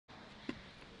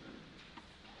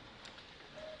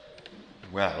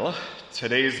Well,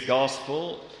 today's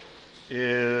gospel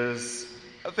is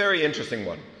a very interesting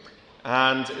one.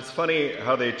 And it's funny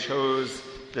how they chose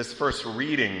this first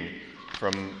reading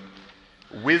from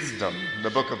Wisdom, the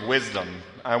book of Wisdom.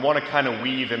 I want to kind of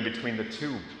weave in between the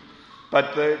two.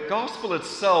 But the gospel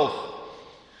itself,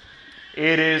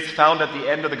 it is found at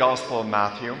the end of the Gospel of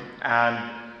Matthew,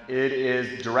 and it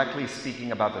is directly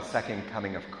speaking about the second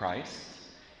coming of Christ.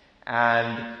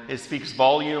 And it speaks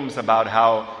volumes about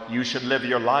how you should live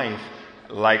your life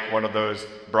like one of those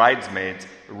bridesmaids,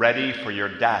 ready for your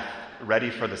death, ready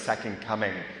for the second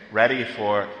coming, ready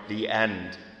for the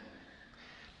end.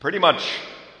 Pretty much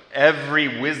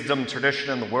every wisdom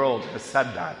tradition in the world has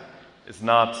said that. It's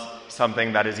not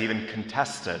something that is even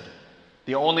contested.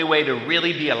 The only way to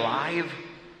really be alive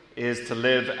is to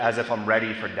live as if I'm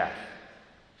ready for death.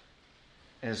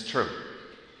 And it's true.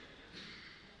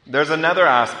 There's another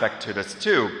aspect to this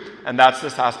too, and that's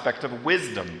this aspect of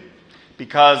wisdom.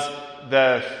 Because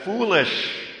the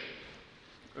foolish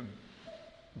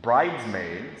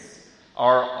bridesmaids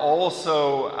are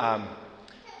also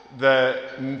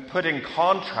put in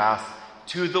contrast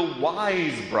to the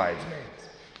wise bridesmaids.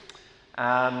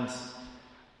 And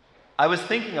I was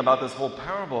thinking about this whole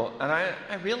parable, and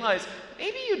I realized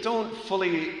maybe you don't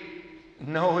fully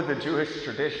know the Jewish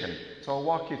tradition, so I'll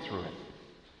walk you through it.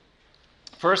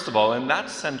 First of all, in that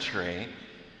century,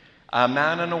 a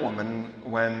man and a woman,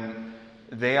 when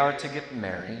they are to get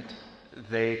married,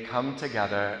 they come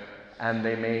together and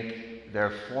they make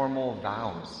their formal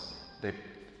vows.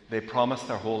 They promise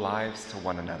their whole lives to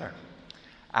one another.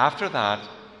 After that,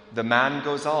 the man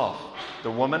goes off.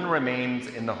 The woman remains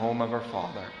in the home of her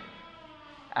father.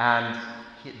 And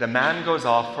the man goes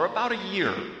off for about a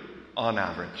year on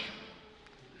average.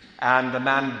 And the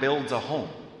man builds a home,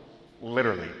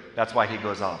 literally. That's why he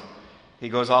goes off. He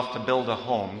goes off to build a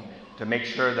home to make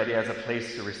sure that he has a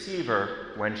place to receive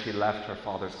her when she left her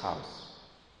father's house.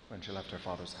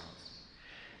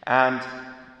 And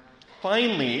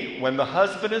finally, when the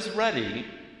husband is ready,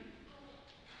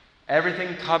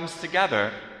 everything comes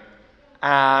together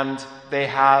and they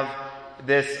have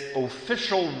this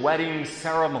official wedding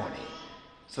ceremony.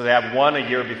 So they have one a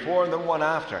year before and then one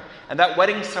after. And that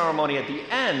wedding ceremony at the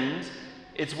end,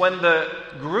 it's when the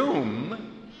groom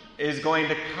is going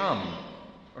to come,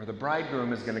 or the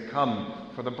bridegroom is going to come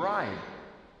for the bride.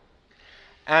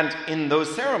 And in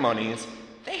those ceremonies,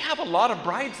 they have a lot of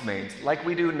bridesmaids, like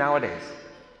we do nowadays.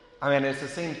 I mean, it's the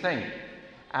same thing,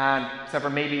 and except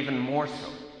for maybe even more so.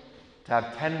 To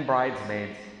have 10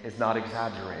 bridesmaids is not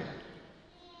exaggerated.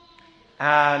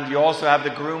 And you also have the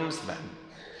groomsmen.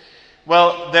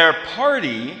 Well, their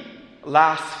party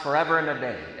lasts forever and a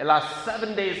day. It lasts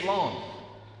 7 days long.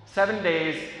 7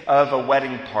 days of a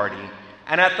wedding party.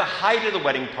 And at the height of the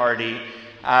wedding party,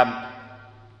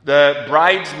 the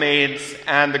bridesmaids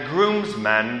and the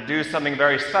groomsmen do something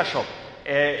very special.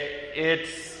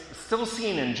 It's still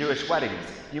seen in Jewish weddings.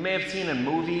 You may have seen in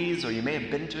movies, or you may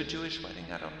have been to a Jewish wedding,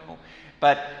 I don't know.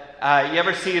 But you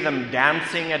ever see them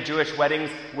dancing at Jewish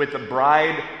weddings with the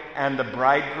bride and the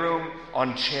bridegroom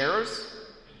on chairs?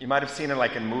 You might have seen it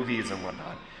like in movies and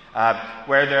whatnot.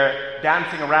 Where they're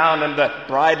dancing around and the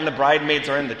bride and the bridesmaids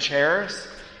are in the chairs.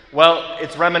 Well,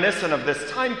 it's reminiscent of this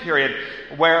time period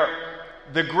where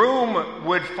the groom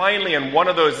would finally, in one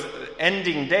of those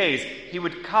ending days, he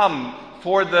would come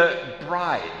for the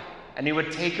bride and he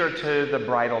would take her to the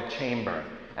bridal chamber.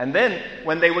 And then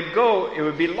when they would go, it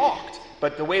would be locked.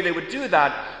 But the way they would do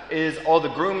that is all the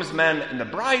groomsmen and the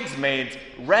bridesmaids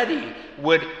ready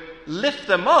would lift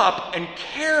them up and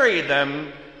carry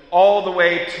them all the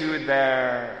way to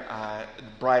their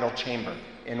bridal chamber,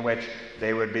 in which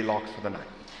they would be locked for the night.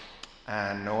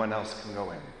 And no one else can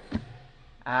go in.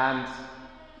 And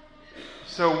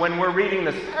so when we're reading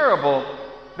this parable,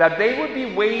 that they would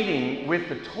be waiting with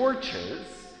the torches,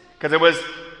 because it was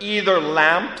either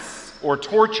lamps or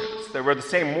torches. They were the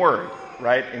same word,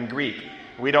 right, in Greek.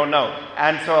 We don't know.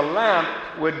 And so a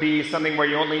lamp would be something where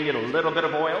you only need a little bit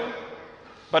of oil.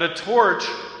 But a torch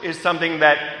is something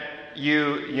that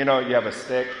you have a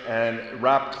stick and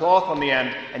wrap cloth on the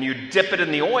end and you dip it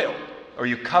in the oil, or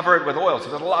you cover it with oil. So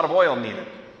there's a lot of oil needed.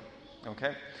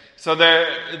 Okay? So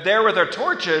they're there with their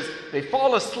torches. They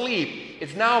fall asleep.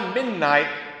 It's now midnight.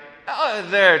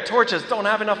 Their torches don't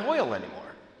have enough oil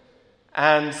anymore.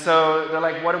 And so they're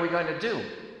like, what are we going to do?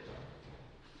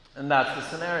 And that's the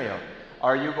scenario.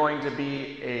 Are you going to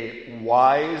be a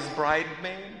wise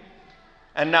bridesmaid?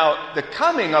 And now the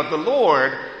coming of the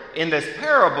Lord in this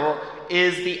parable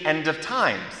is the end of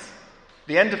times.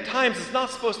 The end of times is not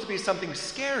supposed to be something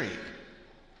scary.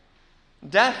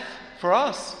 Death, for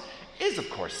us, is of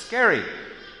course scary.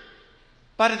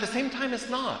 But at the same time, it's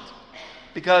not.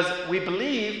 because we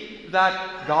believe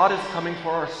that God is coming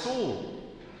for our soul,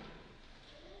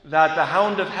 that the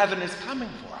hound of heaven is coming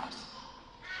for us.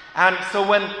 And so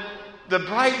when the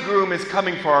bridegroom is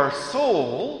coming for our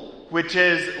soul, which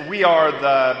is we are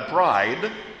the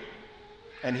bride,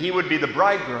 and he would be the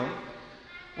bridegroom,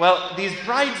 well, these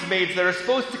bridesmaids that are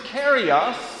supposed to carry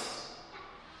us,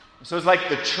 so it's like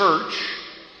the church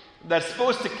that's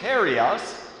supposed to carry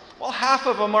us, well, half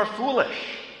of them are foolish,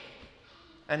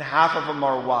 and half of them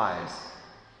are wise.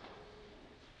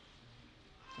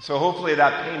 So hopefully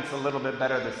that paints a little bit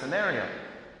better the scenario.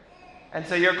 And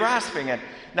so you're grasping it.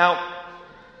 Now,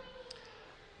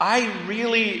 I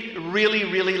really, really,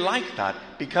 really like that,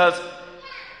 because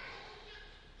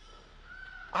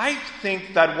I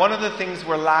think that one of the things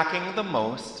we're lacking the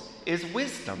most is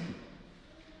wisdom.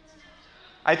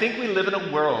 I think we live in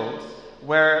a world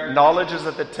where knowledge is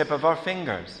at the tip of our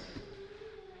fingers.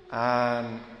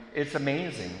 It's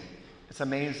amazing. It's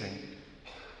amazing.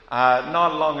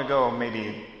 Not long ago,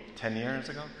 maybe 10 years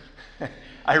ago,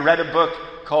 I read a book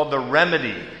called The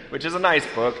Remedy, which is a nice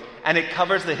book, and it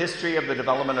covers the history of the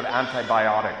development of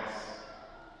antibiotics.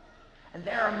 And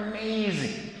they're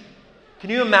amazing. Can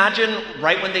you imagine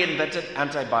right when they invented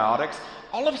antibiotics,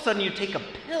 all of a sudden you take a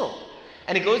pill,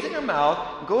 and it goes in your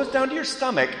mouth, goes down to your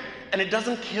stomach, and it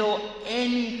doesn't kill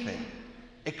anything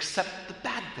except the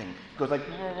bad thing. It goes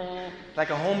like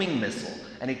a homing missile,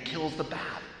 and it kills the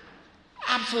bad.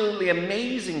 Absolutely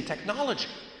amazing technology,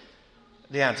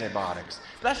 the antibiotics.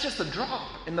 But that's just a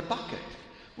drop in the bucket.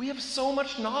 We have so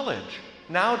much knowledge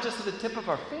now just at the tip of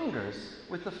our fingers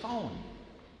with the phone.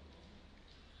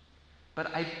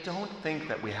 But I don't think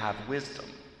that we have wisdom.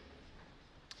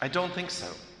 I don't think so.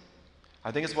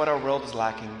 I think it's what our world is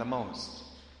lacking the most.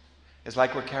 It's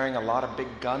like we're carrying a lot of big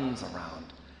guns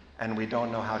around and we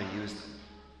don't know how to use them.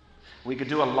 We could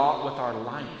do a lot with our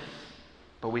life,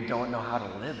 but we don't know how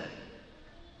to live it.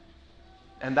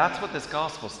 And that's what this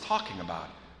gospel is talking about.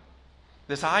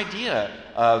 This idea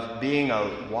of being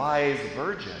a wise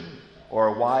virgin or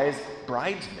a wise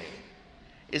bridesmaid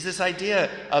is this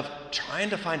idea of trying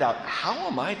to find out, how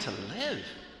am I to live?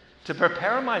 To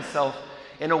prepare myself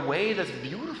in a way that's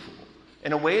beautiful,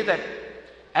 in a way that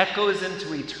echoes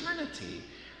into eternity.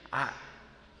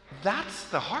 That's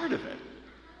the heart of it.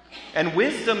 And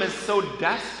wisdom is so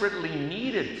desperately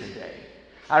needed today.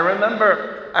 I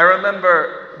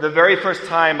remember the very first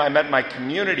time I met my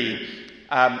community,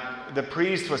 the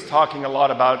priest was talking a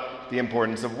lot about the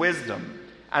importance of wisdom.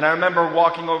 And I remember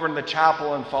walking over in the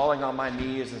chapel and falling on my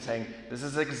knees and saying, this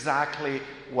is exactly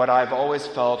what I've always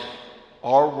felt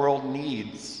our world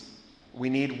needs. We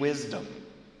need wisdom.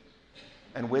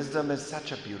 And wisdom is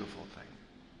such a beautiful thing.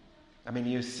 I mean,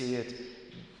 you see it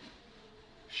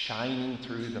shining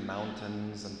through the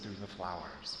mountains and through the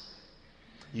flowers.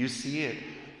 You see it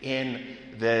in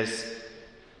this,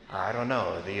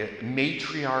 the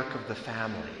matriarch of the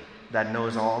family that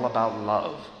knows all about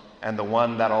love and the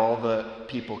one that all the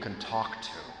people can talk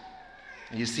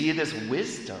to. You see this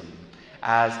wisdom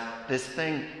as this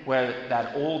thing where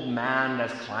that old man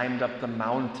has climbed up the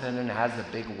mountain and has a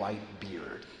big white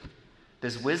beard.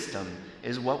 This wisdom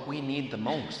is what we need the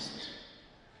most.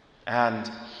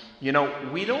 And,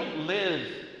 we don't live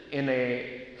in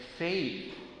a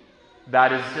faith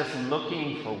that is just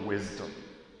looking for wisdom.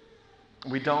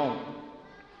 We don't.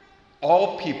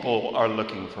 All people are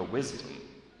looking for wisdom.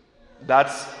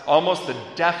 That's almost the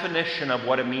definition of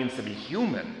what it means to be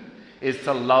human, is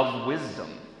to love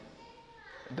wisdom.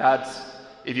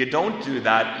 If you don't do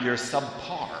that, you're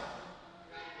subpar.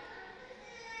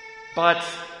 But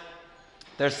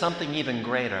there's something even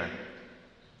greater.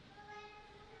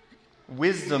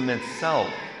 Wisdom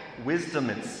itself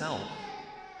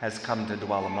has come to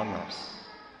dwell among us.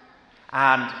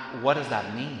 And what does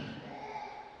that mean?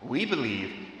 We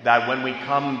believe that when we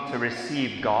come to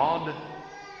receive God,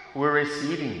 we're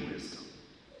receiving wisdom.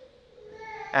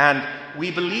 And we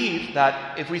believe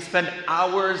that if we spend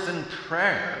hours in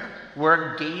prayer,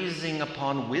 we're gazing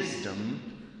upon wisdom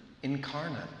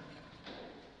incarnate.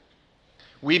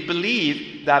 We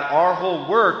believe that our whole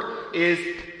work is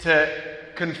to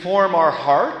conform our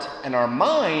heart and our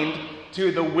mind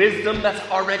to the wisdom that's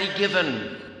already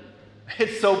given.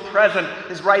 It's so present,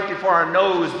 it's right before our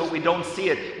nose, but we don't see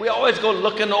it. We always go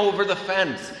looking over the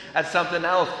fence at something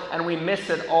else, and we miss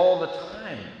it all the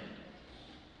time.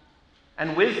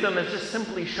 And wisdom is just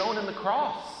simply shown in the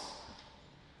cross.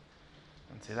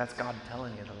 And see, that's God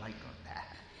telling you the light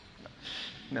bulb.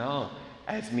 No,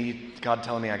 it's me, God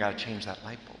telling me I got to change that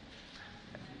light bulb.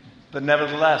 But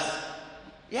nevertheless,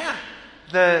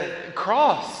 the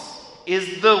cross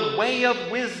is the way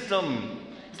of wisdom.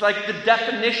 It's like the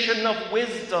definition of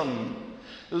wisdom.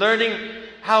 learning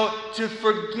how to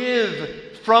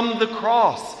forgive from the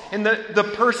cross in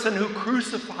the person who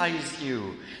crucifies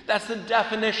you. That's the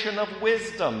definition of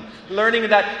wisdom. Learning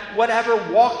that whatever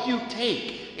walk you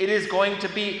take, it is going to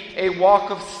be a walk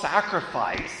of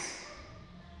sacrifice,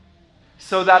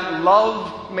 so that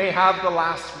love may have the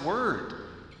last word.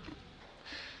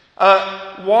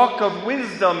 A walk of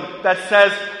wisdom that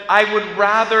says, I would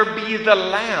rather be the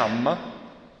lamb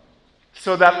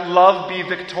so that love be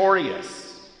victorious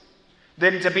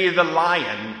than to be the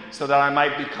lion so that I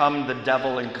might become the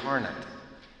devil incarnate.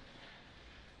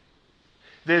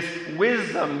 This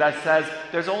wisdom that says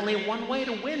there's only one way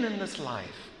to win in this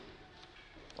life.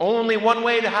 Only one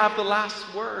way to have the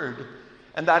last word.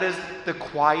 And that is the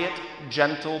quiet,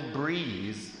 gentle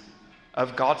breeze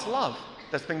of God's love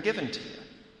that's been given to you.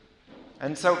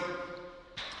 And so,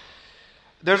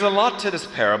 there's a lot to this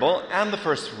parable and the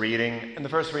first reading. And the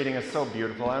first reading is so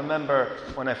beautiful. I remember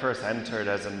when I first entered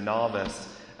as a novice,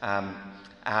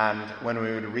 and when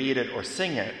we would read it or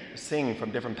sing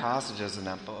from different passages in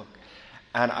that book.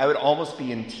 And I would almost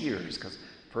be in tears, because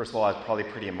first of all, I was probably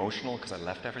pretty emotional because I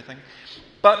left everything.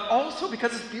 But also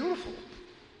because it's beautiful.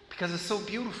 Because it's so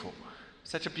beautiful.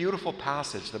 Such a beautiful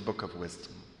passage, the Book of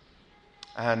Wisdom.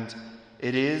 And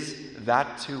it is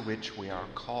that to which we are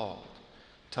called,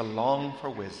 to long for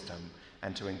wisdom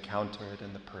and to encounter it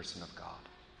in the person of God.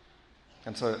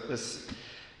 And so let's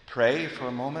pray for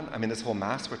a moment. I mean, this whole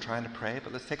Mass we're trying to pray,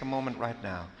 but let's take a moment right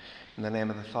now. In the name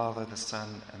of the Father, the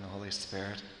Son, and the Holy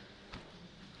Spirit.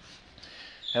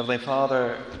 Heavenly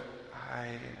Father, I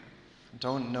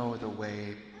don't know the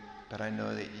way, but I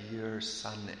know that your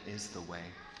Son is the way.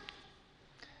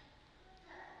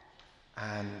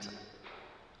 And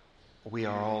we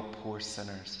are all poor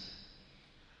sinners.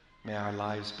 May our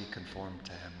lives be conformed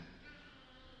to him.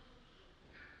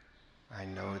 I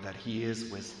know that he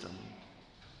is wisdom.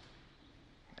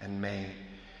 And may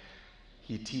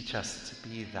he teach us to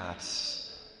be that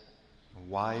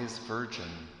wise virgin,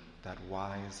 that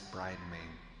wise bridesmaid,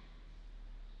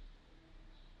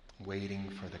 waiting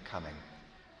for the coming,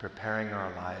 preparing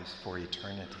our lives for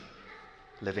eternity,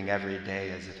 living every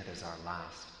day as if it is our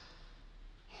last.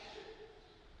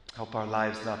 Help our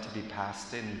lives not to be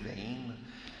passed in vain,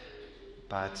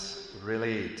 but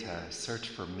really to search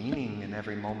for meaning in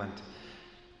every moment.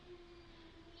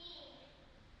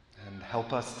 And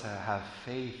help us to have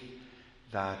faith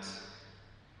that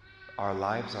our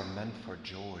lives are meant for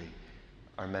joy,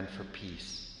 are meant for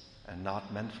peace, and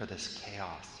not meant for this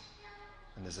chaos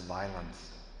and this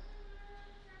violence.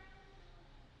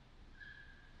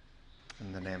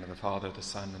 In the name of the Father, the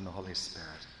Son, and the Holy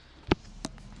Spirit.